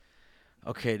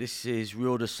Okay, this is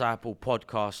Real Disciple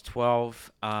Podcast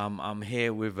 12. I'm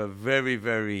here with a very,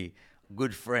 very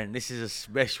good friend. This is a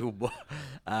special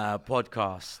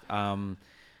podcast.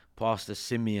 Pastor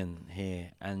Simeon here.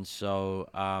 And so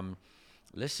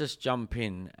let's just jump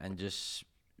in and just,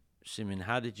 Simeon,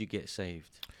 how did you get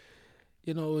saved?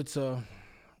 It's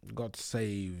got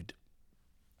saved.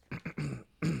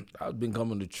 I've been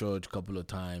coming to church a couple of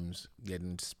times,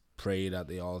 getting prayed at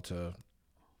the altar,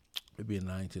 maybe in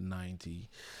 1990,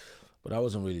 but I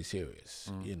wasn't really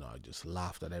serious. I just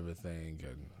laughed at everything,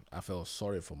 and I felt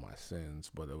sorry for my sins,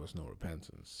 but there was no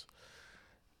repentance.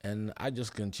 And I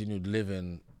just continued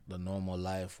living the normal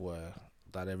life where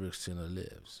that every sinner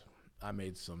lives. I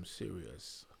made some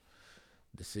serious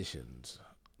decisions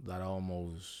that I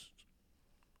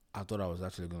thought I was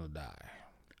actually gonna die.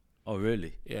 Oh,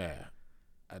 really? Yeah,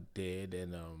 I did,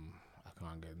 and I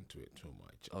can't get into it too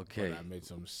much. Okay. But I made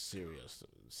some serious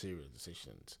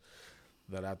decisions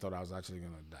that I thought I was actually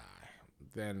gonna die.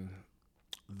 Then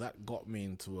that got me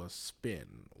into a spin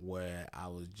where I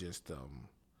was just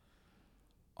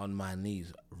on my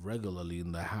knees regularly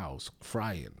in the house,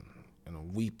 crying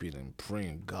and weeping and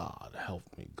praying, God help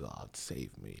me, God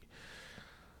save me.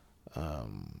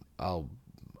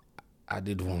 I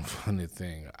did one funny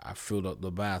thing. I filled up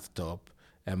the bathtub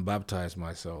and baptized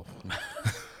myself.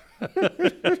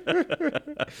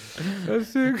 I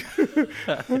said,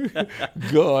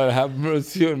 God have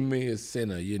mercy on me, a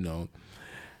sinner.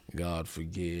 God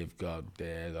forgive, God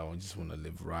dead. I just want to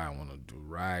live right. I want to do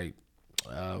right.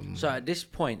 So at this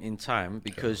point in time,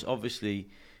 because obviously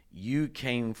you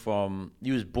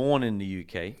was born in the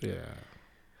UK. Yeah,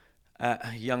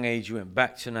 At a young age, you went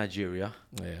back to Nigeria.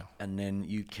 yeah, And then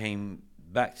you came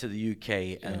back to the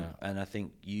UK, and Yeah. and I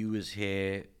think you was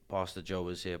here, Pastor Joe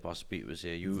was here, Pastor Pete was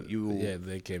here. You all, yeah.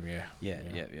 They came here.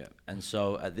 yeah. And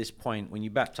so at this point, when you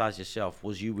baptized yourself,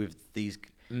 was you with these?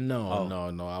 No,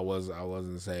 Oh. no. I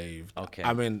wasn't saved. Okay.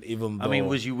 I mean, even though. I mean,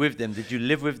 was you with them? Did you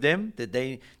live with them? Did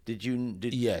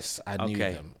Yes, I knew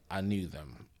Okay. them. I knew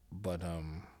them, but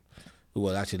we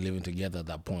were actually living together at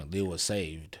that point. They were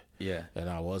saved. Yeah. And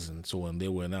I wasn't. So when they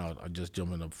went out, I just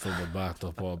jumped in filled the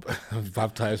bathtub up, and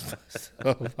baptized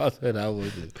myself. I said I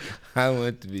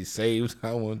want to be saved.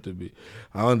 I want to be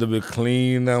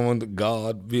clean. I want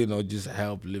God, just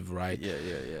help live right. Yeah.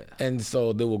 And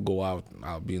so they would go out, and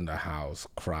I'll be in the house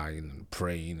crying and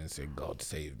praying and say, God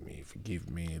save me,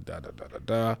 forgive me, da da da da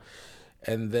da.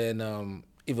 And then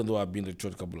even though I've been to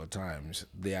church a couple of times,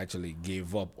 they actually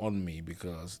gave up on me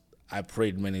because I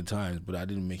prayed many times, but I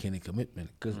didn't make any commitment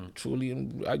because truly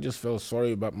I just felt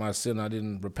sorry about my sin. I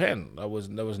didn't repent. There was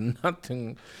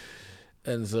nothing.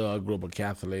 And so I grew up a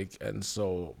Catholic, and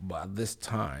so by this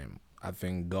time, I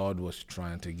think God was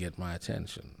trying to get my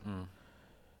attention.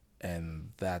 And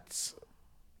that's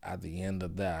at the end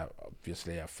of that,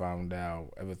 obviously I found out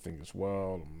everything is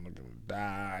well, I'm not gonna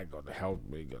die, God help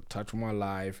me, God touch my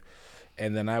life.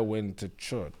 And then I went to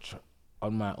church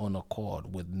on my own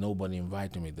accord with nobody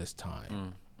inviting me this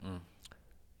time.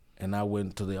 And I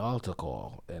went to the altar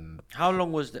call, and How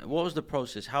long was what was the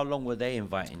process? How long were they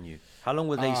inviting you? How long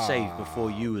were they saved before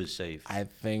you was saved? I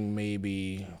think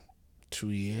maybe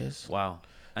 2 years. Wow.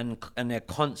 And they're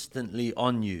constantly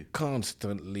on you.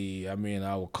 Constantly, I mean,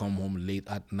 I will come home late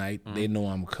at night. They know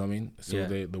I'm coming, so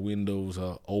Yeah. the windows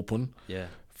are open. Yeah.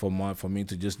 For me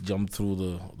to just jump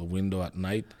through the window at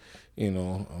night.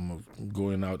 I'm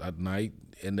going out at night,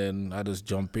 and then I just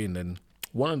jump in. And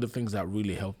one of the things that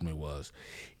really helped me was,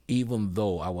 even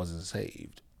though I wasn't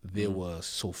saved, they were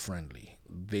so friendly.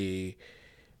 They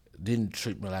didn't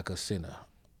treat me like a sinner,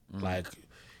 like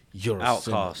you're a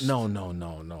Outcast. sinner.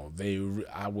 No.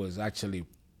 I was actually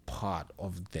part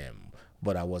of them,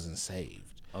 but I wasn't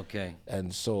saved. Okay.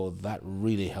 And so that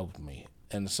really helped me.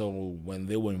 And so when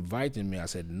they were inviting me, I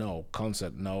said, no,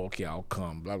 concert, no, okay, I'll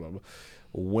come, blah, blah, blah.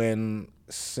 When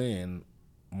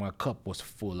my cup was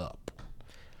full up,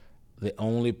 the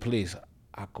only place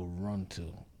I could run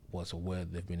to was where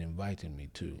they've been inviting me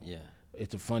to. Yeah.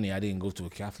 It's funny, I didn't go to a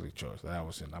Catholic church that I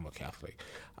was in. I'm a Catholic.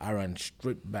 I ran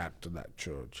straight back to that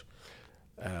church.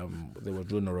 They were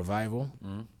doing a revival.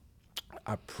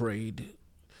 I prayed,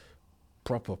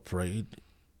 proper prayed,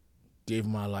 gave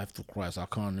my life to Christ. I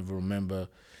can't even remember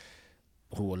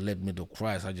who led me to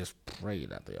Christ. I just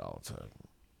prayed at the altar.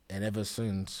 And ever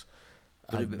since,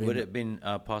 Would it been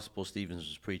Pastor Paul Stevens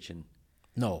was preaching?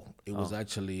 No, it was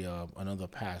actually another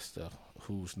pastor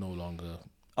who's no longer.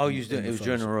 Oh, in- you was doing, in it the was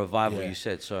during a fellowship. revival. Yeah. You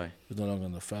said sorry. He's no longer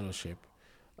in the fellowship.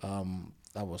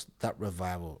 That was that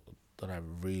revival that I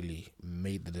really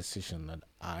made the decision that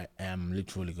I am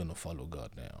literally going to follow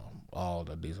God now all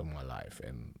the days of my life.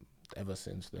 And ever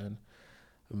since then,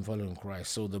 I'm following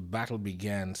Christ. So the battle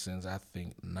began since I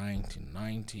think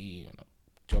 1990. You know,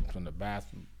 jumped in the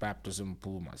baptism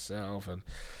pool myself and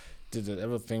did it.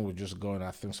 Everything was just going.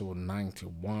 I think so.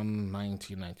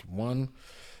 1991.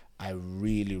 I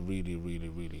really, really, really,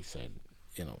 really said,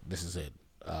 you know, this is it.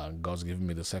 God's given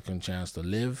me the second chance to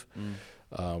live.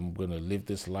 I'm going to live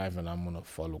this life and I'm going to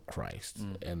follow Christ.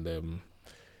 And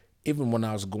even when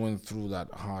I was going through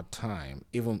that hard time,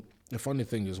 even the funny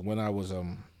thing is when I was,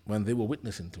 when they were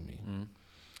witnessing to me,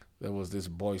 there was this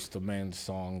Boyz II Men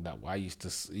song that I used to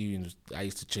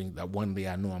change, that one day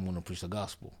I know I'm going to preach the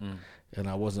gospel. And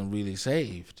I wasn't really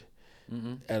saved.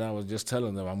 And I was just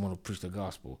telling them I'm going to preach the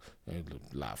gospel. And they'd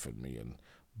laugh at me.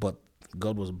 But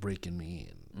God was breaking me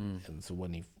in. And so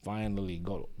when he finally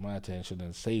got my attention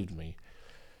and saved me,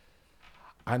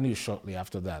 I knew shortly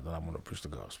after that I'm going to preach the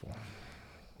gospel.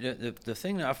 The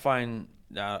thing that I find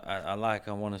that I like,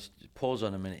 I want to pause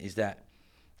on a minute, is that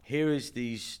here is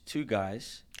these two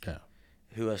guys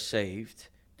who are saved.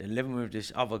 They're living with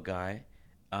this other guy,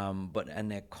 and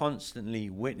they're constantly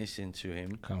witnessing to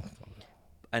him.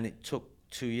 And it took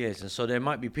 2 years. And so there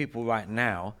might be people right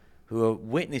now who are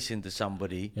witnessing to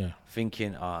somebody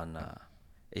thinking, oh, nah,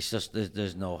 it's just,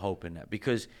 there's no hope in that.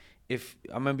 Because if,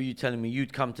 I remember you telling me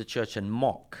you'd come to church and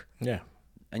mock. Yeah.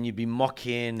 And you'd be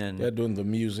mocking and... They're doing the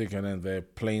music and then they're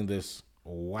playing this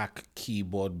whack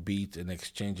keyboard beat and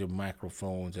exchanging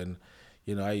microphones. And,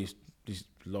 you know, I used to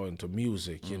learn to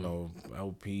music, you know,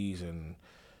 LPs and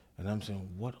I'm saying,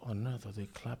 what on earth are they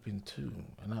clapping to?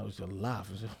 And I was just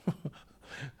laughing.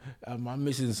 Am I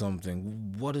missing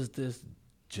something? What is this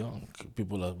junk?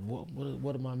 People are,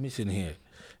 what am I missing here?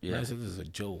 Yeah. And I said, this is a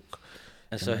joke.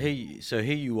 And so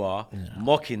here you are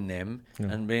mocking them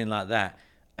and being like that,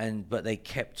 but they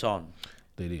kept on.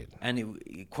 They did. And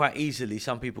it quite easily,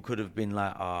 some people could have been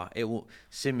like,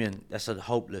 Simeon, that's a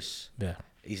hopeless. Yeah.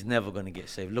 He's never going to get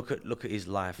saved. Look at his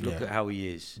life. Look at how he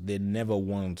is. They never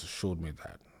once showed me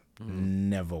that.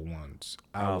 Never once.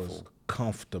 I was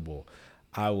comfortable.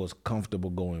 I was comfortable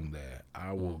going there.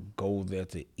 I will go there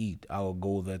to eat. I will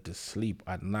go there to sleep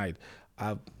at night.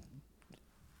 I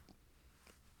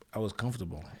was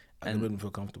comfortable. I didn't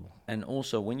feel comfortable. And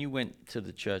also, when you went to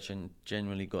the church and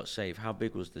genuinely got saved, how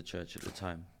big was the church at the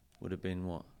time? Would have been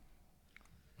what?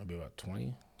 Maybe about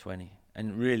 20. 20.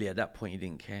 And really, at that point, you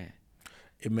didn't care?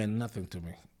 It meant nothing to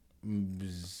me.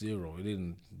 Zero. It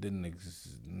didn't exist.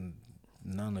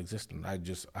 Non-existent.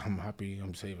 I'm happy,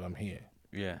 I'm saved, I'm here.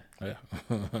 Yeah.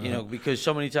 You know, because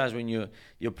so many times when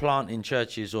you're planting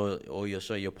churches or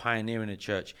you're pioneering a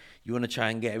church, you want to try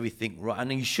and get everything right.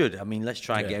 And you should. I mean, let's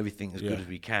try and get everything as good as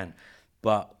we can.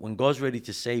 But when God's ready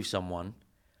to save someone,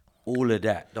 all of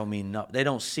that don't mean nothing. They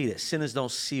don't see that. Sinners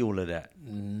don't see all of that.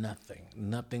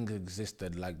 Nothing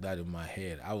existed like that in my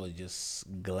head. I was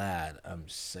just glad I'm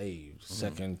saved.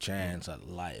 Second chance at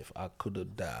life. I could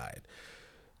have died.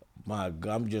 My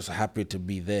God, I'm just happy to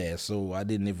be there. So I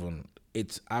didn't even...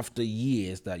 It's after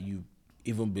years that you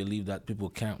even believe that people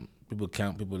count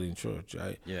people in church,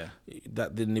 right? Yeah.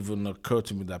 That didn't even occur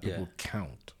to me that people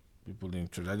count people in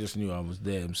church. I just knew I was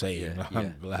there. I'm saved.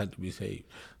 I'm glad to be saved.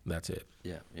 That's it.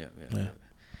 Yeah.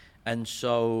 And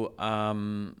so, how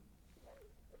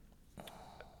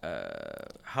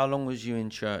long was you in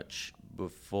church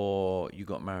before you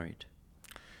got married?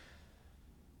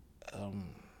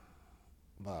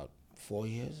 About 4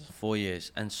 years. 4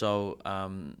 years. And so,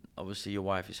 obviously your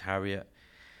wife is Harriet.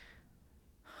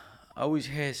 I always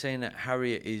hear saying that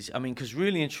Harriet is, I mean, because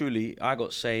really and truly, I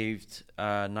got saved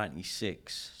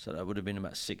 96. So that would have been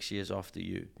about 6 years after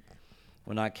you.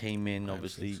 When I came in,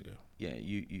 obviously,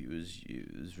 it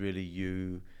was really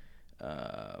you,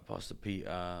 Pastor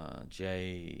Peter,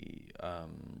 Jay,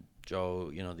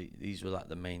 Joe, you know, these were like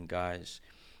the main guys.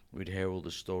 We'd hear all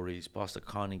the stories. Pastor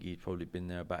Carnegie had probably been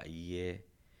there about a year.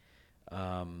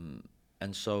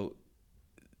 And so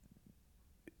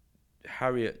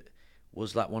Harriet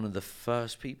was like one of the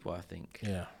first people, I think,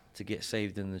 to get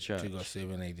saved in the church. She got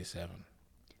saved in 87.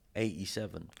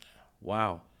 87.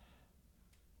 Wow.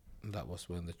 That was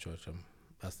when the church,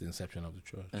 that's the inception of the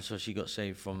church. And so she got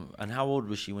saved and how old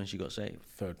was she when she got saved?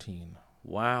 13.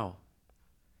 Wow.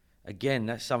 Again,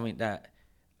 that's something that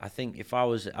I think if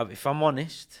I'm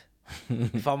honest,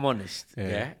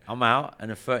 I'm out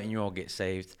and a 13-year-old gets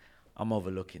saved, I'm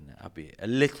overlooking that. A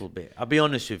little bit. I'll be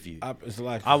honest with you. It's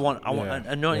like I want,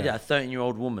 and not only that, a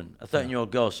 13-year-old woman, a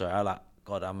 13-year-old girl. Sorry, I like,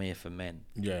 God, I'm here for men.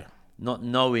 Yeah. Not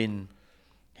knowing,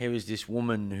 here is this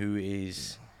woman who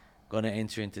is going to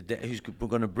enter into, who's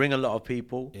going to bring a lot of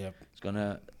people. Yep. It's going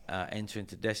to enter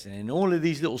into destiny, and all of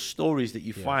these little stories that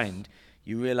you find,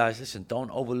 you realize, listen,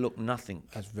 don't overlook nothing.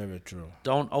 That's very true.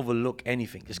 Don't overlook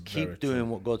anything. Just Very keep doing true.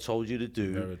 what God told you to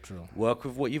do. Very true. Work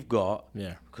with what you've got.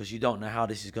 Yeah. Because you don't know how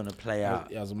this is going to play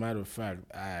out. As a matter of fact,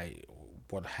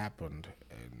 what happened,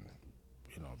 and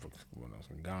when I was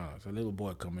in Ghana, it's a little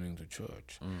boy coming into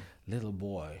church. Little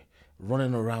boy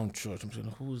running around church. I'm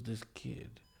saying, who's this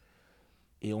kid?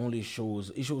 He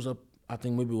shows up, I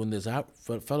think maybe when there's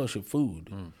fellowship food.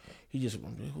 He just,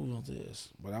 who is this?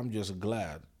 But I'm just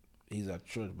glad he's at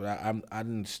church. But I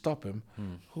didn't stop him.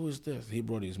 Who is this? He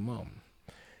brought his mom.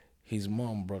 His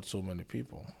mom brought so many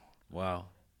people. Wow.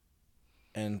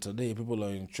 And today people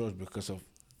are in church because of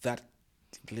that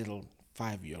little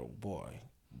 5-year-old boy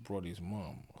brought his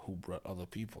mom, who brought other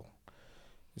people.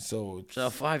 So a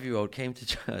 5-year-old came to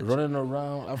church. Running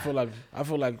around, I feel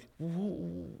like,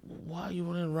 why are you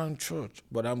running around church?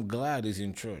 But I'm glad he's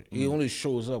in church. He only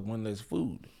shows up when there's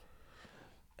food.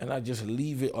 And I just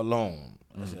leave it alone.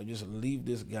 I said, just leave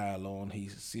this guy alone. He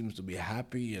seems to be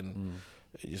happy, and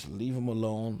just leave him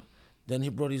alone. Then he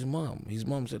brought his mom. His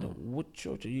mom said, what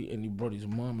church are you? And he brought his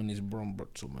mom, and his mom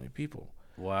brought so many people.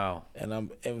 Wow. And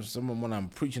when I'm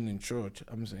preaching in church,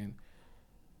 I'm saying,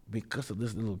 because of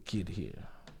this little kid here,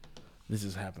 this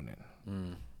is happening.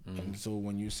 And so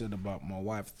when you said about my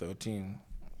wife, 13,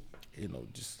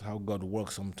 just how God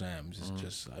works sometimes, it's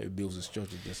just how he builds his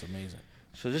church is just amazing.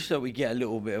 So just so we get a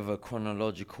little bit of a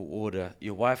chronological order,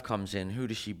 your wife comes in. Who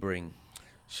does she bring?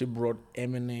 She brought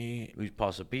Emily. Who's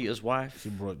Pastor Peter's wife? She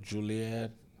brought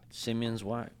Juliet. Simeon's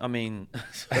wife? I mean...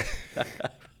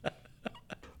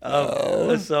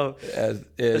 so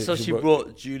she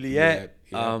brought Juliet,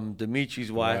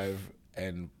 Dimitri's wife,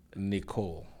 and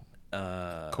Nicole,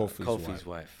 Kofi's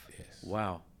wife. Yes.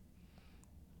 Wow,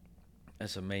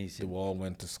 that's amazing. They all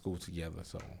went to school together.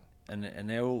 So, and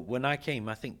they all, when I came,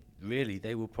 I think really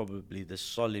they were probably the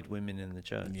solid women in the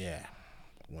church. Yeah,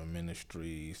 one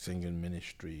ministry, singing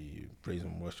ministry, praise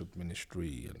and worship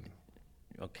ministry, and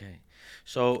okay,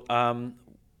 so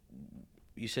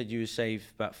you said you were saved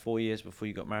about 4 years before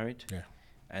you got married? Yeah.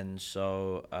 And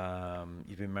so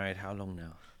you've been married how long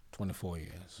now? 24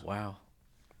 years. Wow.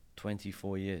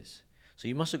 24 years. So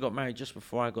you must have got married just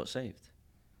before I got saved.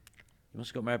 You must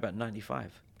have got married about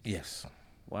 95. Yes.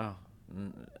 Wow.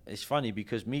 It's funny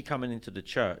because me coming into the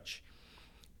church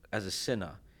as a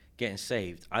sinner, getting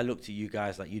saved, I looked at you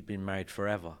guys like you'd been married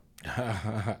forever.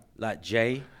 Like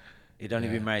Jay, he'd only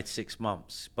been married 6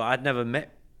 months. But I'd never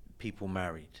met people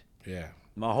married. Yeah.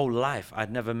 My whole life, I'd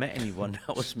never met anyone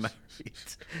that was married.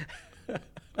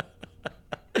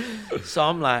 So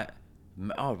I'm like,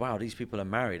 oh, wow, these people are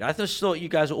married. I just thought you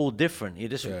guys are all different. You're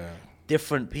just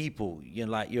different people.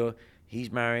 He's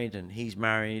married and he's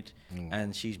married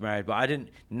and she's married. But I didn't,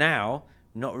 now,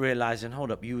 not realizing,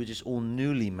 hold up, you were just all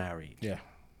newly married. Yeah.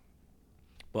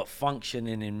 But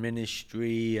functioning in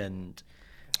ministry and...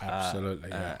 Absolutely,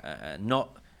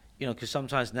 not... because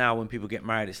sometimes now when people get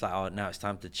married, it's like, oh, now it's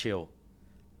time to chill.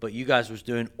 But you guys was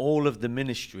doing all of the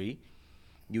ministry.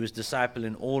 You was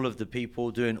discipling all of the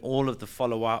people, doing all of the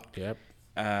follow-up. Yep.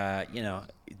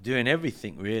 Doing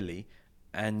everything, really.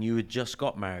 And you had just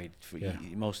got married,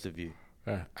 most of you.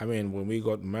 I mean, when we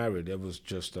got married, it was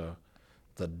just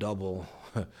the double.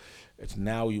 It's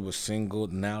now you were single,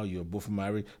 now you're both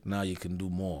married, now you can do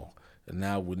more. And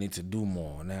now we need to do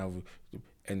more.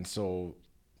 And so...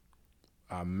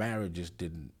 our marriages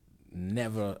did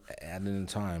never at any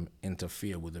time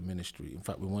interfere with the ministry. In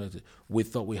fact, we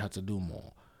thought we had to do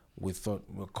more. We thought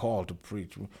we're called to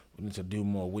preach. We need to do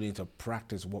more. We need to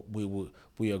practice what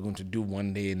we are going to do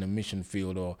one day in the mission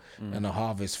field or in the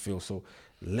harvest field. So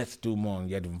let's do more and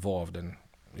get involved. And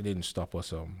it didn't stop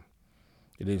us.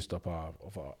 It didn't stop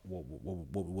what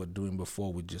we were doing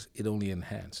before. It only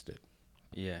enhanced it.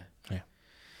 Yeah. Yeah.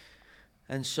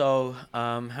 And so,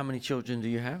 how many children do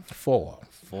you have? 4.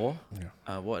 4?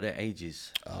 Yeah. What are their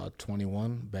ages?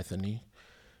 21, Bethany.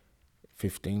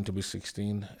 15 to be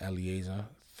 16, Eliezer.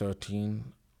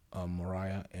 13,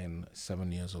 Mariah. And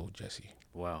 7 years old, Jesse.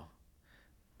 Wow.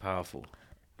 Powerful.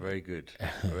 Very good.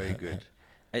 Very good.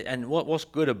 And what's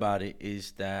good about it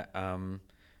is that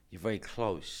you're very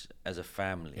close as a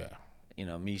family. Yeah.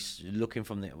 Me looking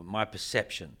from my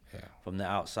perception from the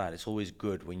outside, it's always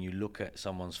good when you look at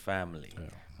someone's family,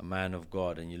 a man of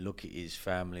God, and you look at his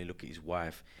family, look at his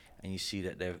wife, and you see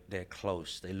that they're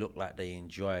close. They look like they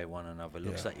enjoy one another. It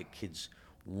looks like your kids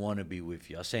want to be with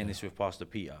you. I was saying this with Pastor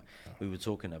Peter. We were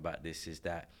talking about this, is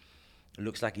that it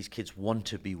looks like his kids want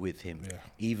to be with him,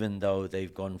 even though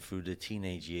they've gone through the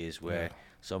teenage years where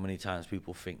so many times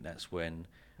people think that's when...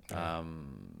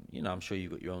 I'm sure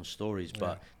you've got your own stories,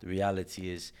 but the reality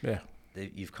is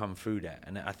that you've come through that.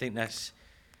 And I think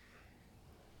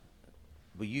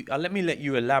But let me let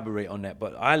you elaborate on that.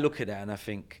 But I look at that and I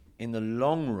think, in the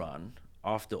long run,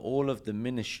 after all of the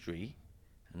ministry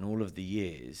and all of the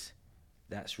years,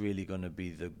 that's really going to be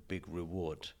the big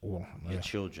reward. Well, your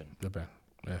children.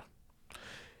 Yeah.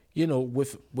 You know,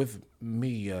 with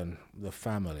me and the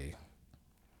family,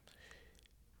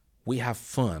 we have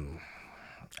fun.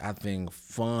 I think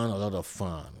fun, a lot of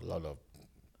fun,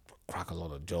 crack a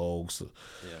lot of jokes.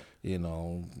 Yeah. You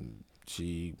know,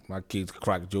 my kids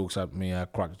crack jokes at me, I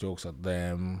crack jokes at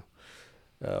them.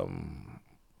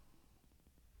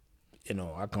 You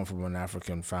know, I come from an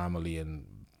African family, and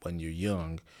when you're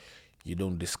young, you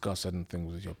don't discuss certain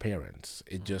things with your parents.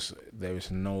 It just, there is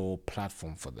no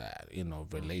platform for that, you know,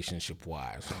 relationship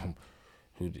wise.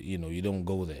 You know, you don't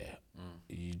go there.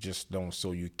 You just don't.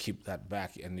 So you keep that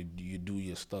back, and you do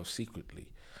your stuff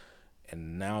secretly.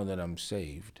 And now that I'm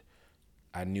saved,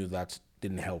 I knew that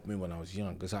didn't help me when I was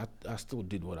young, because I still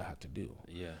did what I had to do.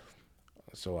 Yeah.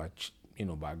 So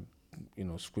by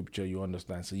scripture, you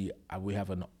understand. So we have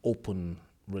an open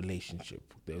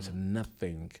relationship. There's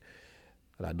nothing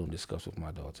that I don't discuss with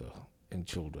my daughter and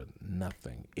children.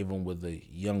 Nothing. Even with the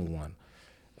young one,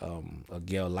 a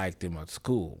girl liked him at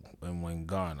school and went in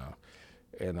Ghana,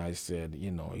 and I said,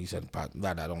 he said,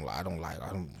 "That I don't like.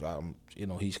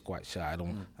 He's quite shy. I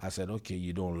don't." I said, "Okay,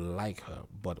 you don't like her,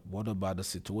 but what about the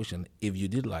situation if you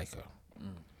did like her?"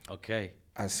 Okay.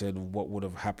 I said, what would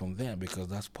have happened then? Because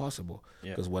that's possible.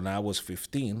 Yeah. Because when I was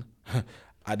 15,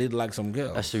 I did like some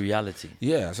girls. That's the reality.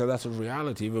 Yeah, so that's a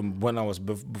reality. Even when I was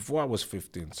before I was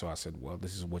 15, so I said, well,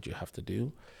 this is what you have to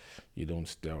do. You don't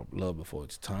stir up love before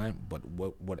it's time. But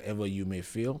whatever you may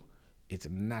feel, it's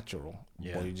natural.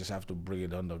 Yeah. But you just have to bring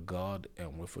it under God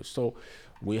and with it. So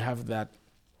we have that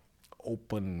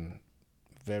open,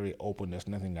 very open. There's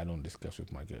nothing I don't discuss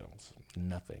with my girls.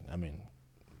 Nothing. I mean,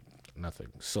 nothing.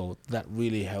 So that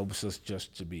really helps us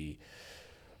just to be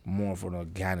more of an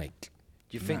organic.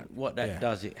 Do you think what that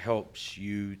does, it helps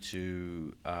you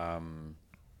to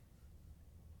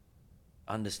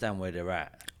understand where they're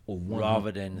at,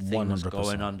 rather than things 100%.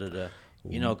 Going under the,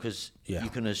 because you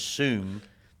can assume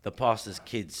the pastor's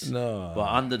kids, but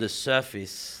under the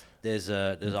surface, there's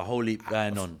a whole heap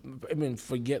going on. I mean,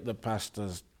 forget the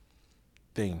pastor's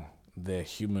thing. They're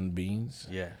human beings.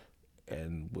 Yeah.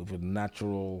 And with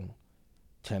natural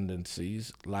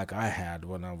tendencies like I had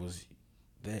when I was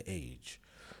their age.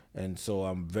 And so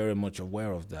I'm very much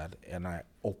aware of that, and I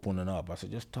open it up. I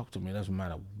said, just talk to me. It doesn't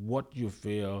matter what you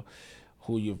feel,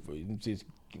 this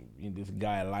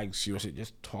guy likes you. I said,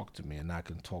 just talk to me, and I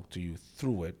can talk to you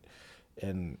through it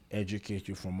and educate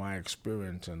you from my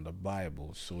experience in the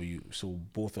Bible, so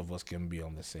both of us can be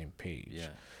on the same page. Yeah.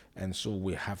 And so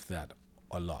we have that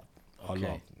a lot.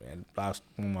 And last,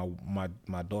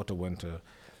 my daughter went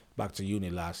back to uni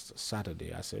last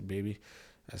Saturday. I said, baby,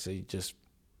 just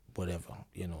whatever,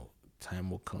 time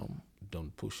will come.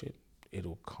 Don't push it.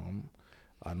 It'll come.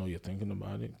 I know you're thinking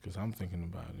about it, because I'm thinking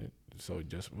about it. So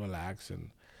just relax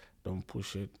and don't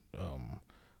push it.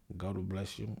 God will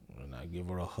bless you. And I gave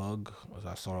her a hug as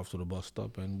I saw her off to the bus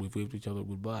stop, and we waved each other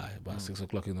goodbye about 6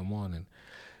 o'clock in the morning.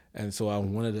 And so I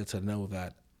wanted her to know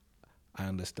that I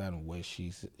understand where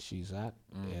she's at,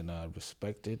 and I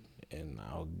respect it, and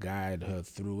I'll guide her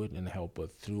through it and help her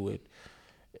through it.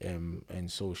 And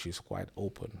so she's quite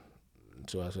open.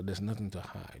 So I said, there's nothing to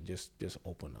hide. Just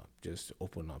open up. Just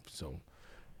open up. So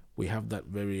we have that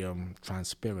very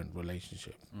transparent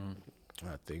relationship.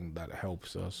 I think that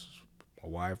helps us, my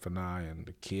wife and I, and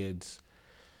the kids.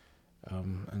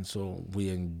 And so we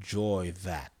enjoy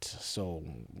that. So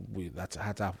that's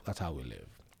how we live.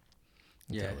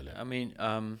 I mean,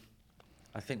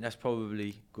 I think that's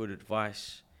probably good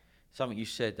advice. Something you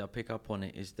said, I'll pick up on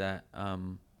it, is that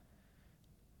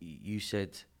you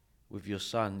said with your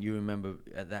son, you remember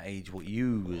at that age what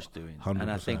you was doing. 100%.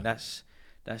 And I think that's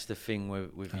the thing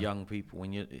with young people,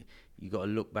 when you got to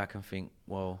look back and think,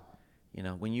 well,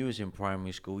 when you was in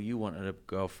primary school, you wanted a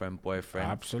girlfriend, boyfriend.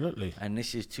 Absolutely. And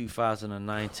this is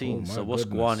 2019. Oh, so what's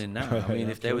going on in now? I mean,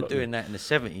 if they were doing that in the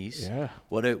 70s,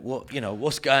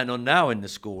 what's going on now in the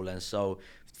school? And so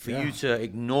for you to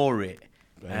ignore it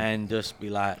and just be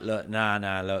like, look,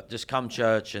 look, just come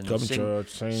church and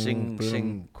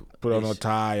sing, put on a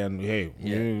tie, and hey,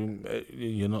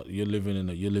 you're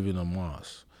living on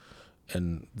Mars,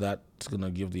 and that's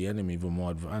gonna give the enemy even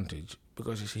more advantage.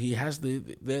 Because he has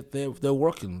they're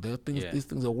working. These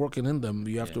things are working in them.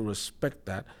 You have to respect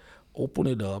that, open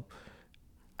it up,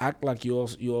 act like you're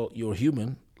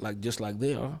human, just like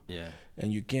they are. Yeah.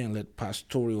 And you can't let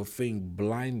pastoral thing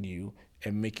blind you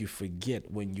and make you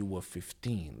forget when you were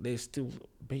 15. They're still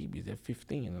babies. They're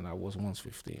 15, and I was once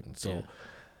 15. So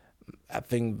I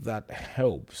think that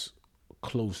helps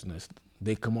closeness.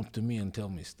 They come up to me and tell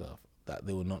me stuff that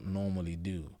they would not normally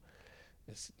do.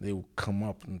 They will come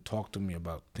up and talk to me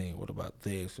about things. What about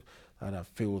this? How do I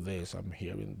feel this? I'm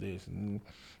hearing this.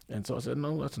 And so I said,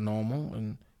 no, that's normal.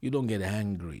 And you don't get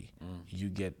angry. You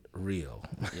get real.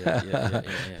 Yeah.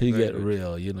 You Very get good.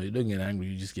 real. You know, you don't get angry.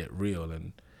 You just get real.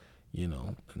 And, you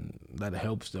know, and that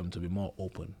helps them to be more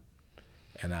open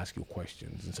and ask you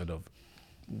questions instead of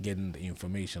getting the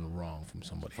information wrong from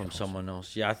somebody From else. someone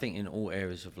else. Yeah, I think in all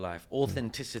areas of life,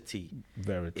 authenticity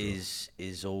Very true.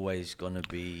 is always going to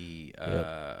be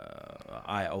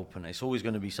eye opener. It's always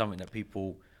going to be something that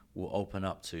people will open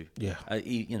up to. Yeah.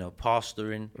 You know,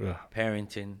 pastoring, Yeah.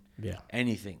 parenting, Yeah.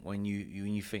 anything. When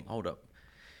you think, hold up,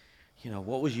 you know,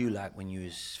 what was you like when you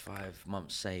was 5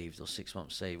 months saved or 6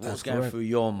 months saved? What was That's going correct. through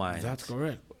your mind? That's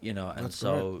correct. You know, and That's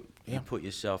so correct. you Yeah. put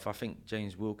yourself. I think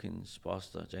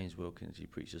Pastor James Wilkins, he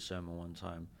preached a sermon one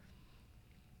time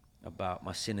about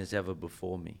my sin is ever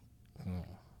before me.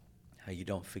 How you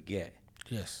don't forget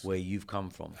Yes. where you've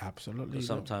come from. Absolutely. Because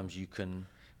sometimes you can,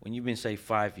 when you've been, say,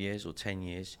 5 years or 10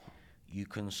 years, you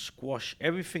can squash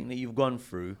everything that you've gone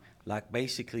through. Like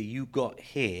basically you got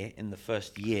here in the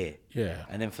first year. Yeah.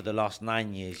 And then for the last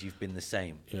 9 years, you've been the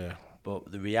same. Yeah.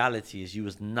 But the reality is you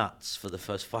was nuts for the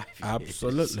first 5 years.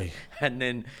 Absolutely. And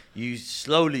then you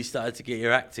slowly started to get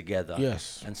your act together.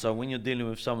 Yes. And so when you're dealing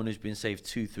with someone who's been saved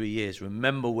 2-3 years,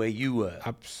 remember where you were.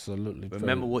 Absolutely.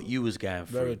 Remember what you was going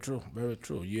through. Very true. Very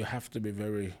true. You have to be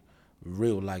very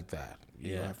real like that.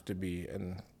 You Yeah. have to be,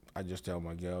 and I just tell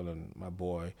my girl and my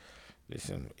boy,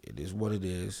 listen, it is what it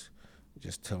is.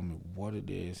 Just tell me what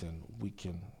it is and we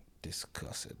can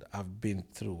discuss it. I've been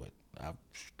through it. I've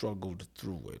struggled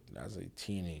through it as a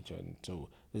teenager, and so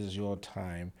this is your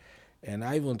time. And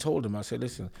I even told him, I said,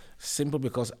 listen, simply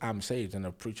because I'm saved and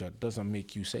a preacher doesn't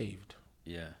make you saved.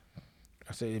 Yeah.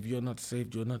 I said, if you're not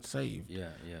saved, you're not saved. Yeah.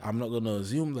 I'm not going to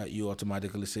assume that you're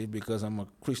automatically saved because I'm a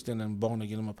Christian and born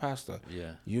again, I'm a pastor.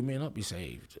 Yeah. You may not be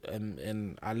saved.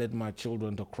 And I led my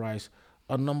children to Christ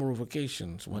a number of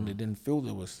occasions when they didn't feel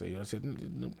they were saved. I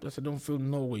said, don't feel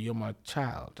no way, you're my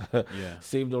child. Yeah.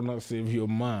 Saved or not saved, you're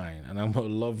mine. And I'm going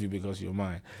to love you because you're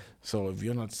mine. So if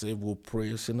you're not saved, we'll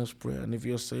pray a sinner's prayer. And if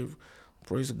you're saved,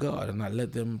 praise God. And I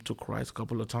led them to Christ a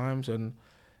couple of times. And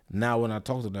now when I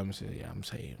talk to them, I say, yeah, I'm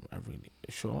saved. I really,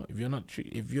 sure. If you're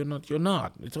not, you're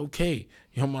not. It's okay.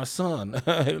 You're my son.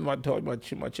 my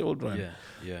children.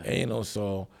 Yeah. And, you know,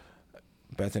 so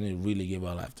Bethany really gave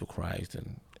her life to Christ,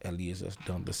 and Elias has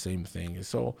done the same thing. And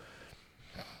so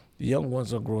the young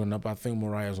ones are growing up. I think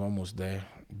Mariah's almost there.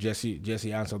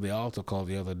 Jesse answered the altar call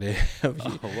the other day.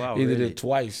 Wow, He did really? it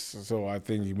twice. So I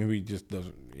think maybe he just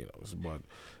doesn't, but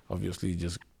obviously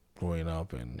just growing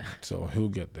up, and so he'll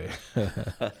get there.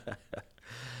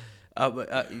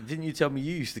 But didn't you tell me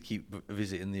you used to keep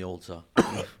visiting the altar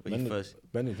when you first,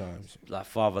 Many times. like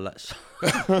father, like son?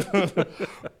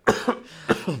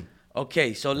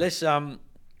 Okay, so let's here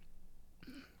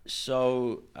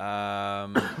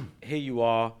you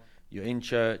are. You're in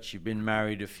church. You've been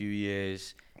married a few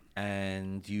years,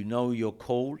 and you know you're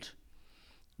called.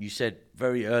 You said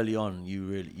very early on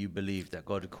you believed that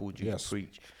God had called you Yes. to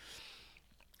preach,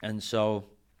 and so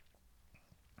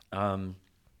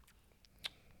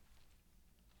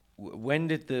when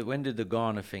did the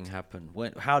Ghana thing happen?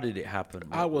 How did it happen?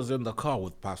 I was in the car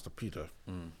with Pastor Peter,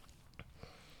 and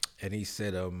he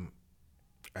said,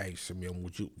 "Hey, Simeon,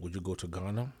 would you go to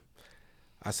Ghana?"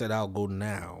 I said, "I'll go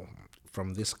now.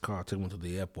 From this car, take me to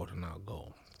the airport, and I'll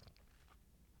go."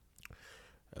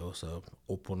 It was an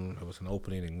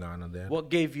opening in Ghana there. What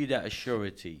gave you that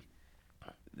assurity?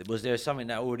 Was there something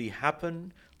that already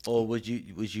happened, or was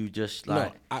you just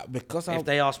like, No, because if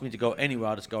they asked me to go anywhere,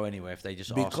 I'll just go anywhere. If they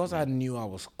just because I asked me. knew I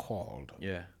was called,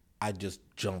 Yeah. I just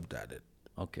jumped at it.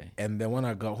 Okay. And then when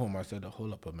I got home, I said,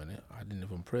 "Hold up a minute. I didn't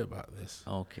even pray about this.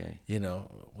 Okay.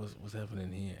 What's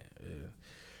happening here?"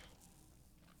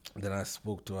 Then I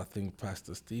spoke to, I think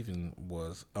Pastor Stephen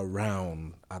was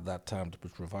around at that time to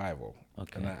preach revival.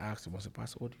 Okay. And I asked him, I said,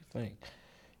 "Pastor, what do you think?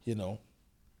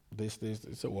 This. He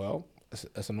said, "Well,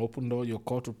 it's an open door. You're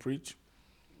called to preach.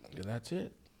 And that's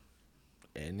it."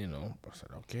 And, I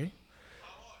said, "Okay."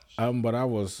 But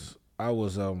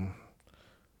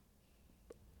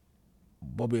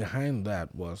but behind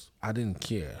that was, I didn't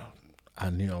care. I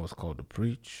knew I was called to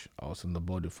preach. I was in the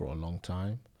body for a long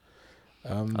time.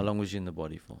 How long was you in the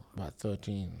body for? About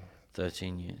 13.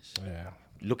 13 years. Yeah.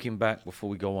 Looking back, before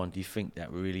we go on, do you think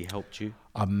that really helped you?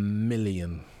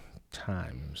 1,000,000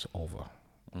 times over.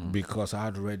 Because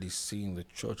I'd already seen the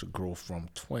church grow from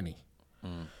 20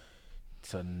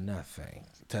 to nothing,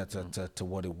 to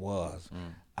what it was.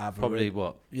 I've Probably already,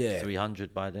 what? Yeah.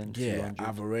 300 by then. Yeah, 200?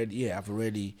 I've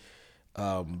already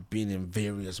been in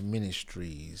various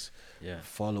ministries, Yeah.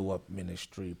 follow-up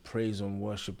ministry, praise and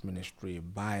worship ministry,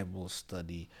 Bible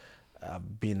study.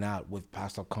 I've been out with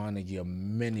Pastor Carnegie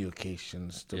on many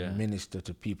occasions to Yeah. minister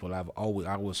to people. I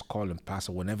always call him,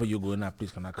 Pastor, whenever you go in that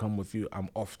place, can I come with you? I'm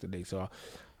off today. So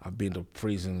I've been to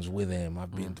prisons with him.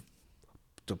 I've been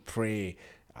to pray,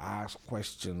 ask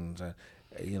questions.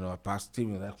 Pastor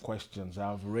Stephen had questions.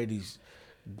 I've already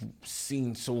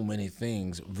seen so many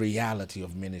things, reality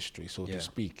of ministry, so Yeah. to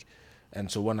speak. And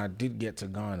so when I did get to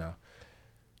Ghana,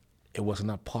 it was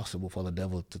not possible for the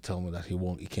devil to tell me that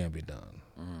it can't be done.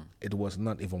 It was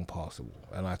not even possible.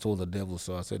 And I told the devil,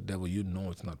 so I said, devil, you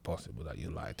know it's not possible that you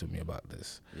lied to me about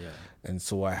this. Yeah. And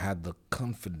so I had the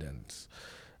confidence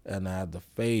and I had the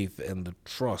faith and the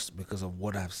trust because of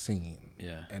what I've seen.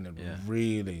 Yeah. And it Yeah.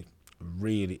 really,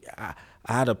 really, I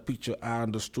had a picture, I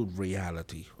understood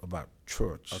reality about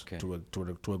church Okay. to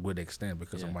a great extent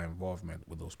because Yeah. of my involvement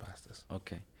with those pastors.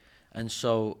 Okay. And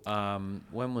so,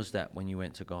 when was that when you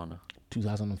went to Ghana?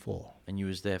 2004. And you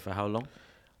was there for how long?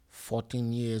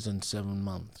 14 years and 7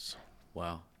 months.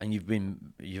 Wow. And you've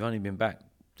only been back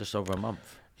just over a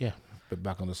month. Yeah, but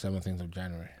back on the 17th of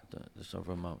January. Just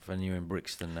over a month. And you're in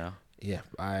Brixton now. Yeah,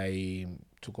 I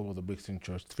took over the Brixton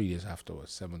Church 3 days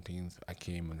afterwards. 17th, I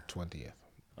came on 20th.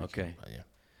 Okay. Yeah.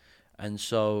 And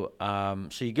so,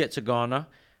 so you get to Ghana.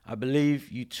 I believe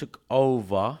you took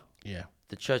over. Yeah.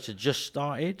 The church had just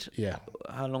started. Yeah.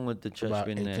 How long had the church About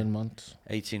been 18 there? months.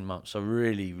 18 months. So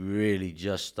really, really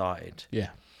just started. Yeah.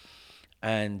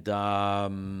 And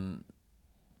was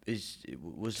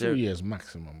 2 there? years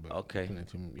maximum. But Okay.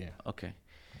 Yeah. Okay.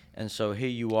 And so here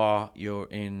you are. You're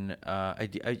in.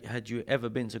 Had you ever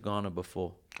been to Ghana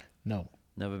before? No.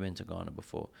 Never been to Ghana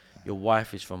before. Your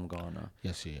wife is from Ghana.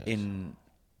 Yes, she is. In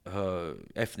her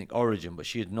ethnic origin, but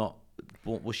she had not.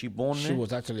 Was she born there? She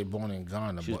was actually born in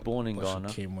Ghana. She was born in but Ghana.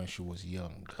 She came when she was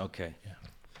young. Okay. Yeah.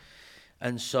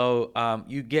 And so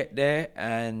you get there,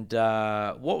 and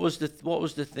what was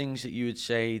the things that you would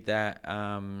say that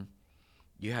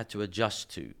you had to adjust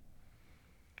to?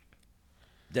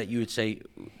 That you would say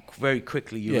very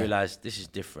quickly you Yeah. realized this is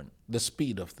different. The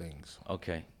speed of things.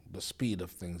 Okay. The speed of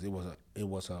things. It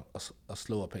was a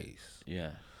slower pace.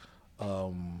 Yeah.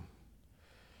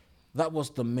 That was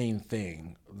the main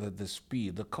thing. The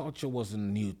speed. The culture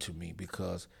wasn't new to me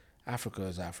because Africa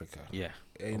is Africa. Yeah.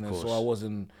 And of course. so I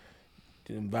wasn't.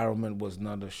 The environment was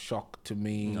not a shock to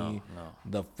me. No.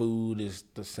 The food is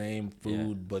the same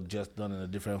food, but just done in a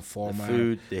different The format.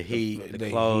 food, the heat, the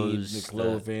clothes, the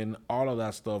clothing, all of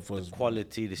that stuff was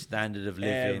quality, the standard of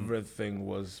living, everything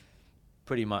was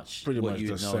pretty much pretty what much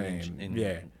you'd the known same. in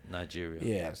Yeah. Nigeria.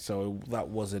 Yeah, so that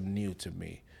wasn't new to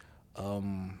me.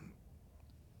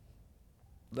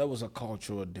 That was a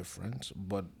cultural difference,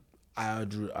 but I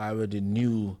already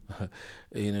knew,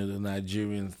 the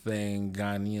Nigerian thing,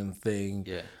 Ghanaian thing.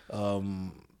 Yeah.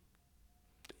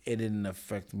 It didn't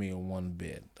affect me one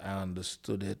bit. I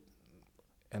understood it,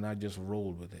 and I just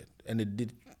rolled with it. And it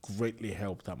did greatly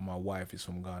help that my wife is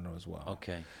from Ghana as well.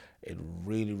 Okay. It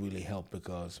really, really helped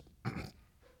because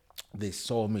they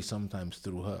saw me sometimes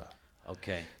through her.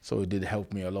 Okay. So it did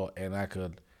help me a lot, and I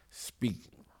could speak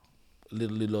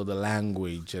little of the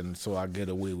language, and so I get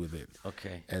away with it.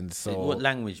 Okay. And so What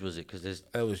language was it? Because there's.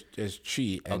 it's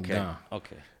Chi and Okay. Ga.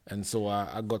 Okay. And so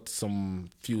I got some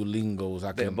few lingos.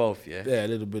 Bit of both, yeah? Yeah, a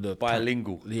little bit of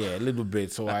Bilingual. Yeah, a little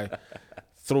bit. So I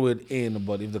throw it in,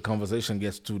 but if the conversation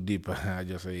gets too deep, I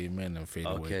just say amen and fade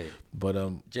away. Okay. But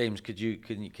James, can you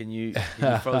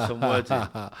throw some words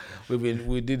in?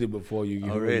 we did it before you.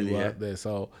 Oh, really, you were yeah? out there.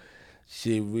 So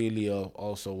she really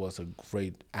also was a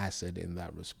great asset in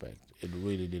that respect. It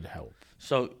really did help.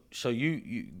 So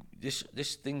you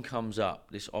this thing comes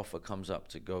up, this offer comes up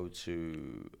to go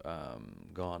to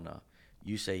Ghana.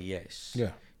 You say yes.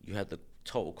 Yeah. You had the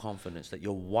total confidence that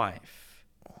your wife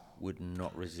would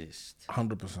not resist.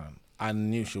 100%. I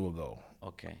knew she would go.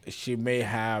 Okay. She may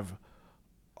have,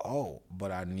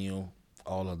 but I knew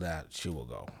all of that she will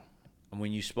go. And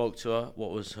when you spoke to her, what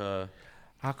was her?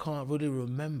 I can't really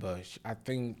remember. I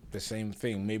think the same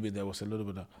thing. Maybe there was a little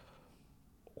bit of,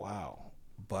 wow.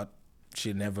 But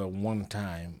she never one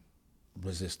time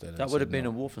resisted. That would have been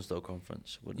a Walthamstow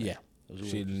conference, wouldn't Yeah. it? It was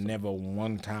She Walthamstow. never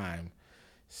one time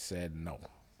said no.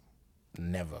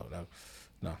 Never.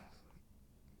 No.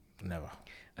 Never.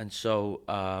 And so,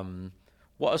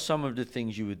 what are some of the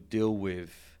things you would deal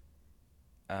with?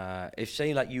 If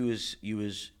say like you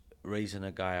was raising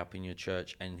a guy up in your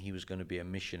church and he was going to be a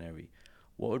missionary,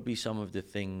 what would be some of the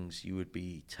things you would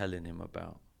be telling him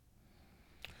about?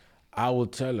 I will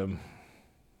tell him,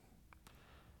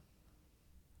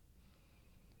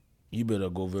 you better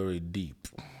go very deep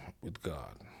with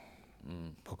God.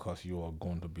 because you are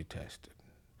going to be tested,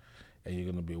 and you're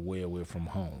going to be way away from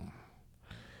home.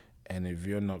 And if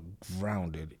you're not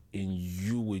grounded in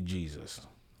you with Jesus,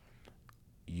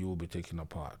 you will be taken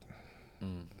apart.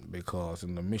 Because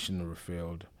in the missionary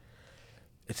field,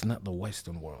 it's not the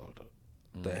Western world.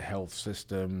 The health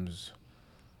systems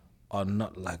are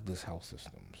not like these health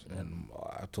systems. And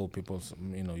I told people,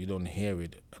 you don't hear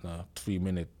it in a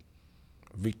 3-minute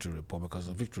victory report, because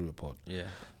a victory report. Yeah.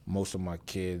 Most of my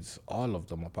kids, all of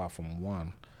them apart from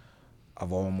one,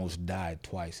 have almost died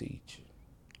twice each.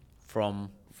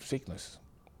 From Sickness,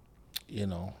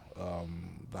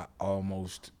 that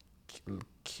almost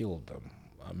killed them.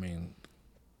 I mean,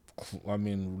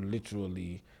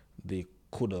 literally, they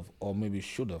could have or maybe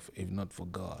should have, if not for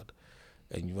God.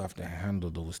 And you have to handle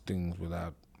those things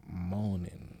without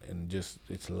moaning, and just,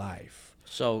 it's life.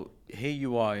 So here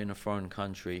you are in a foreign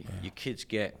country. Yeah. Your kids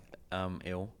get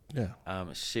ill. Yeah.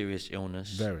 Serious illness.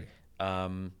 Very.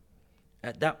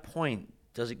 At that point,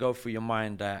 does it go through your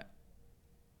mind that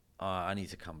I need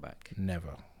to come back?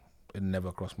 Never. It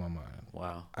never crossed my mind.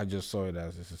 Wow. I just saw it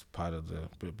as this is part of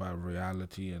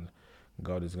reality, and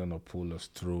God is gonna pull us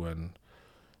through. And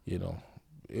it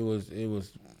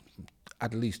was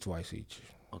at least twice each.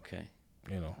 Okay.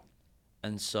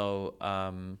 And so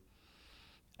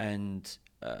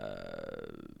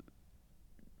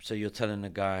so you're telling the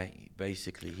guy,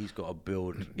 basically, he's got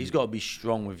to be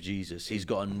strong with Jesus. He's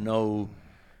got to know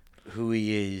who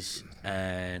he is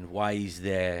and why he's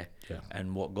there,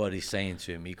 and what God is saying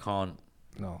to him. He can't.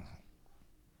 No,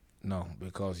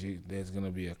 because there's going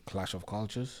to be a clash of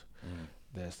cultures.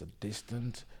 There's a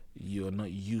distance. You're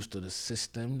not used to the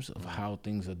systems of how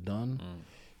things are done.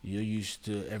 You're used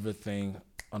to everything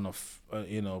on a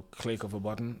click of a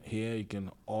button. Here you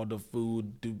can order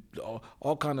food, do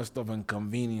all kind of stuff and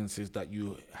conveniences that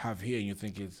you have here. And you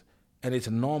think it's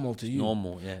normal to you.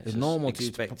 Normal, yeah. It's normal to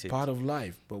you. It's part of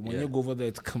life. But when you go over there,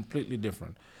 it's completely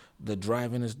different. The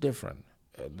driving is different.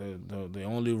 The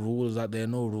only rule is that there are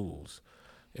no rules.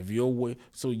 If you're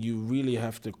so you really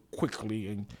have to quickly,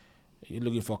 and you're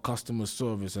looking for customer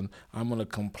service, and I'm gonna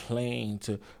complain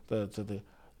to the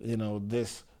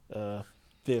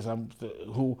I'm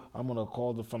gonna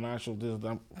call the financial this.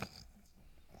 Are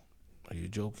you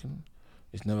joking?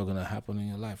 It's never gonna happen in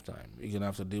your lifetime. You're gonna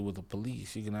have to deal with the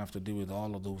police. You're gonna have to deal with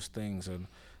all of those things, and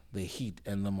the heat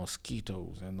and the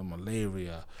mosquitoes and the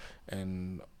malaria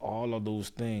and all of those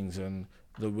things, and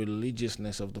the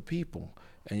religiousness of the people.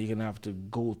 And you're gonna have to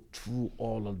go through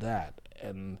all of that,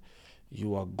 and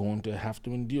you are going to have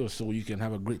to endure so you can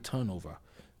have a great turnover.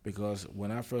 Because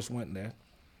when I first went there,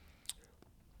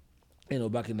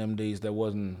 back in them days, there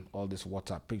wasn't all this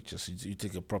WhatsApp pictures. You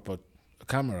take a proper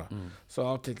camera. So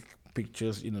I'll take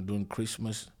pictures, during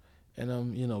Christmas,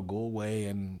 and go away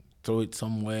and throw it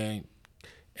somewhere.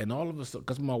 And all of a sudden,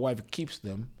 because my wife keeps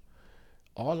them,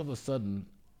 all of a sudden,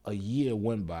 a year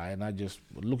went by, and I just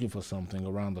was looking for something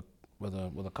around where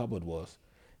the cupboard was,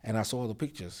 and I saw the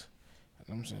pictures.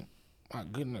 And I'm saying, my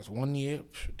goodness, 1 year,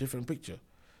 different picture.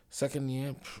 2nd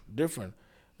year, different.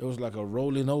 It was like a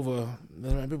rolling over.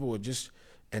 People were just,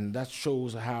 and that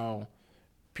shows how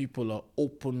people are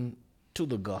open to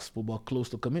the gospel but close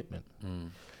to commitment.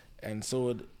 And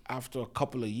so after a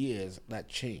couple of years, that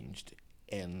changed,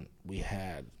 and we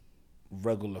had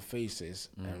regular faces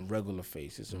and regular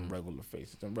faces and regular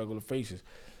faces and regular faces.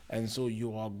 And so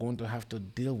you are going to have to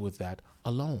deal with that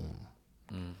alone.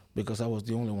 Because I was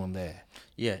the only one there.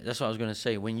 Yeah, that's what I was going to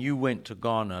say. When you went to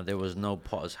Ghana, there was no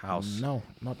Potter's House. No,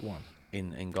 not one.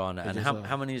 In Ghana. And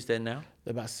how many is there now?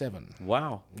 About 7.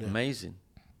 Wow, yeah. Amazing.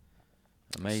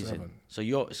 7.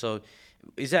 So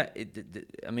is that,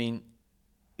 I mean,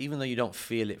 even though you don't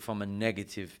feel it from a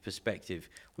negative perspective,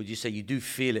 would you say you do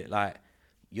feel it like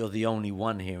you're the only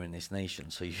one here in this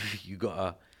nation? So you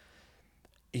gotta.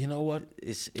 You know what?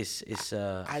 It's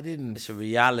a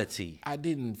reality. I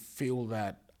didn't feel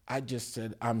that. I just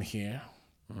said, I'm here.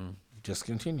 Just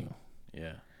continue.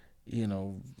 Yeah.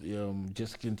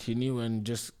 Just continue and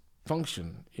just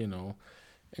function, And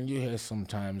you hear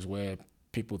sometimes where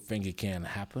people think it can't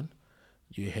happen.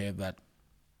 You hear that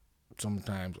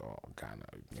sometimes,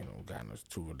 Ghana's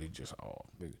too religious.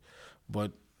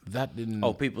 But that didn't.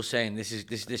 Oh, people saying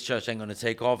this church ain't gonna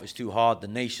take off. It's too hard. The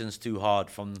nation's too hard.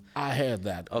 I heard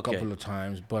that a couple of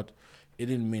times, but it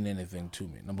didn't mean anything to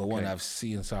me. Number one, I've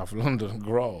seen South London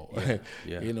grow.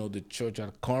 Yeah. The church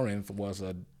at Corinth was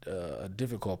a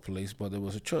difficult place, but there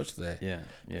was a church there. Yeah.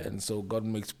 And so God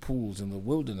makes pools in the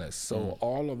wilderness. So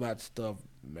all of that stuff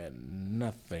meant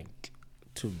nothing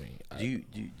to me. Do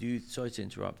you? Sorry to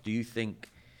interrupt. Do you think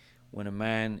when a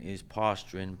man is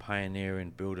pastoring,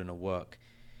 pioneering, building a work,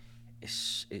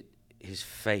 his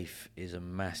faith is a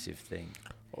massive thing.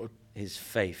 Oh. His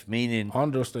faith, meaning,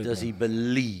 Understatement. does he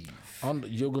believe?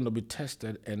 You're going to be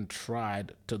tested and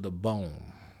tried to the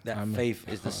bone. That faith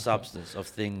is the substance of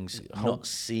things not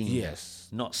seen. Yes.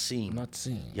 Not seen. Not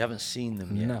seen. You haven't seen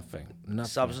them yet. Nothing. The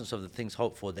substance of the things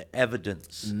hoped for, the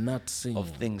evidence Not seen. of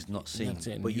things not seen. Not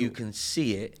seen. But you can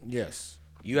see it. Yes.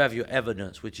 You have your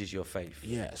evidence, which is your faith.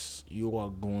 Yes. You are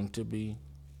going to be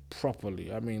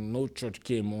properly. I mean, no church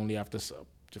came only after,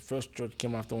 the first church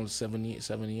came after only 7 years.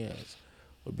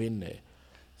 We've been there.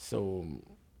 So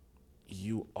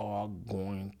you are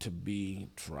going to be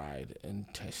tried and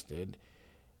tested.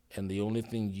 And the only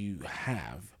thing you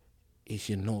have is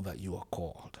you know that you are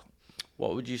called.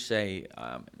 What would you say?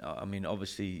 I mean,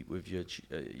 obviously, with your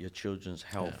children's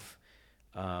health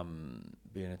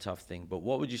being a tough thing, but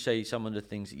what would you say some of the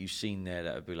things that you've seen there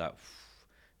that would be like,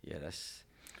 yeah,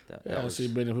 I see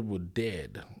many people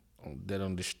dead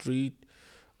on the street.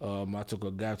 I took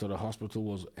a guy to the hospital,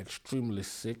 was extremely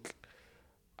sick.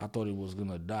 I thought he was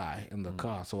gonna die in the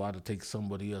car, so I had to take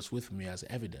somebody else with me as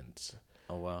evidence.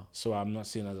 Oh wow! So I'm not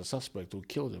seen as a suspect who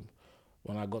killed him.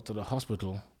 When I got to the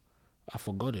hospital, I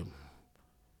forgot him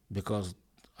because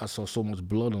I saw so much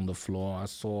blood on the floor. I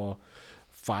saw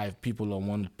 5 people on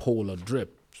one pole of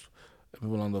drip.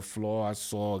 People on the floor. I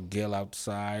saw a girl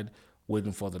outside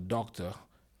waiting for the doctor.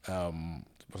 There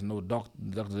was no doctor.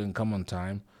 The doctor didn't come on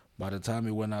time. By the time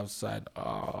he went outside,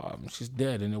 she's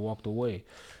dead, and he walked away.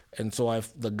 And so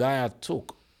the guy I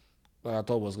took, that I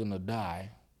thought was gonna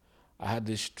die, I had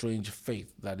this strange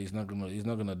faith that he's not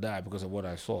gonna die because of what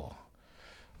I saw.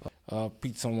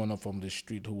 Picked someone up from the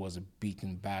street who was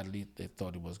beaten badly. They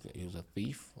thought he was a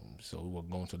thief, so we were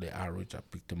going to the RH. I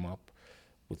picked him up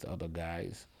with the other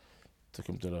guys, took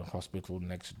him to the hospital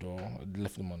next door. I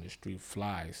left him on the street,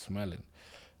 flies, smelling.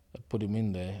 I put him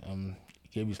in there.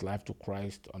 He gave his life to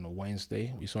Christ on a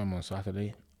Wednesday. We saw him on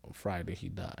Saturday. On Friday, he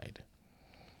died.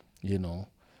 You know.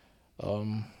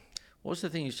 What's the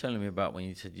thing you were telling me about when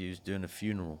you said you was doing a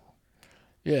funeral?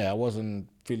 Yeah, I wasn't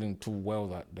feeling too well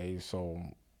that day, so,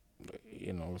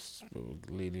 you know,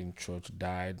 a lady in church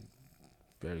died,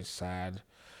 very sad.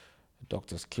 The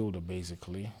doctors killed her,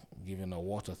 basically, giving her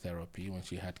water therapy when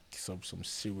she had some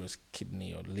serious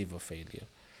kidney or liver failure.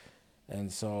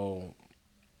 And so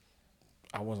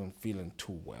I wasn't feeling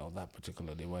too well that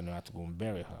particular day when I had to go and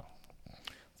bury her.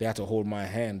 They had to hold my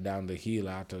hand down the hill.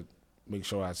 I had to make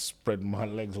sure I spread my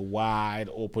legs wide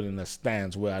open in the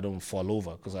stands where I don't fall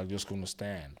over because I just couldn't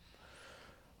stand.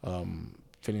 On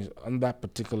that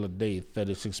particular day,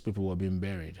 36 people were being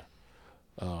buried.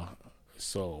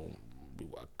 So we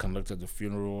conducted the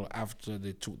funeral. After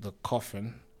they took the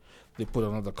coffin, they put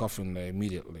another coffin there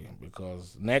immediately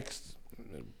because next,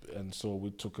 and so we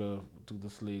took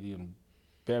this lady and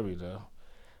buried her.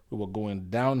 We were going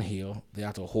downhill. They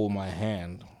had to hold my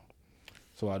hand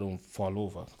so I don't fall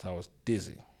over. I was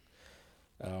dizzy.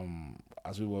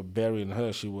 As we were burying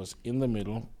her, she was in the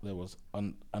middle. There was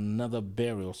another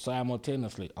burial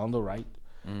simultaneously on the right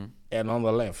and on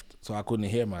the left, so I couldn't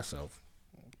hear myself.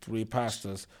 3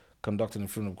 pastors conducting the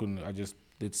funeral. I just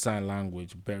did sign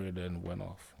language, buried her, and went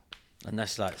off. And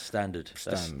that's like standard.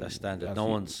 That's standard. No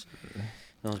one's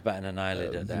batting an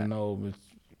eyelid at that. No,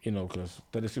 you know, because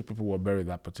 36 people were buried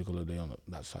that particular day on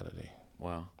that Saturday.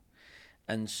 Wow.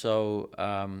 And so,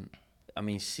 I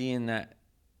mean, seeing that,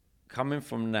 coming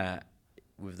from that,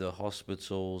 with the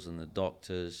hospitals and the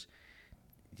doctors,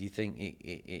 do you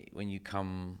think when you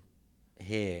come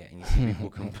here and you see people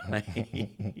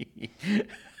complain,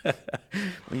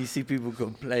 when you see people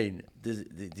complain,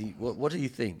 what do you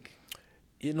think?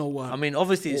 You know what? I mean,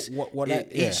 obviously, it's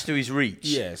each to his reach.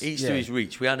 Yes, each to his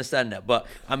reach. We understand that, but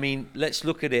I mean, let's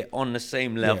look at it on the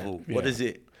same level. Yeah. What is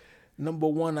it? Number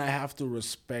one, I have to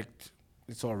respect.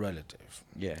 It's all relative.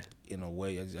 Yeah. In a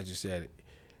way, as you said,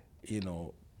 you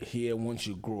know, here once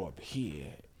you grow up here,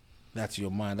 that's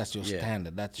your mind, that's your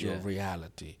standard, that's your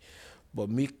reality. But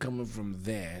me coming from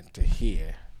there to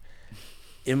here,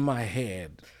 in my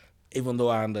head, even though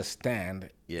I understand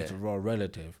it's all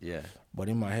relative, but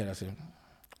in my head I say,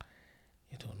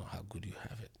 you don't know how good you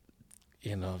have it.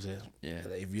 You know what I'm saying? Yeah.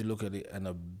 If you look at it in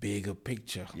a bigger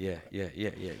picture,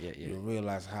 you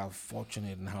realize how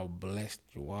fortunate and how blessed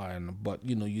you are. But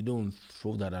you know, you don't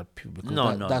throw that at people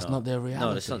because that's not their reality.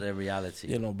 No, that's not their reality.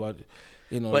 You know, but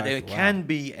but like, there can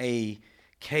be a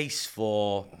case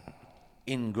for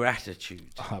ingratitude.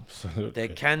 Absolutely. There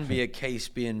can be a case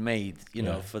being made, you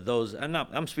know, for those. And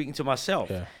I'm speaking to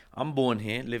myself. Yeah. I'm born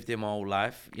here, lived here my whole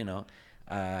life. You know,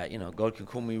 God can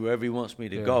call me wherever He wants me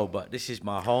to go, but this is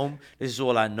my home. This is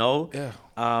all I know. Yeah.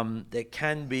 There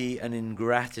can be an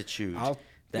ingratitude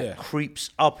that creeps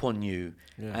up on you,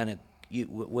 and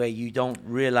where you don't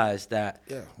realize that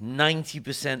Yeah.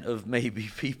 90% of maybe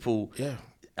people Yeah.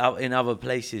 out in other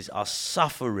places are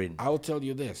suffering. I will tell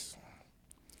you this.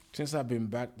 Since I've been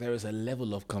back, there is a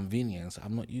level of convenience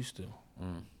I'm not used to.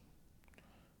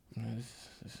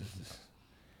 It's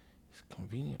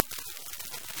convenient.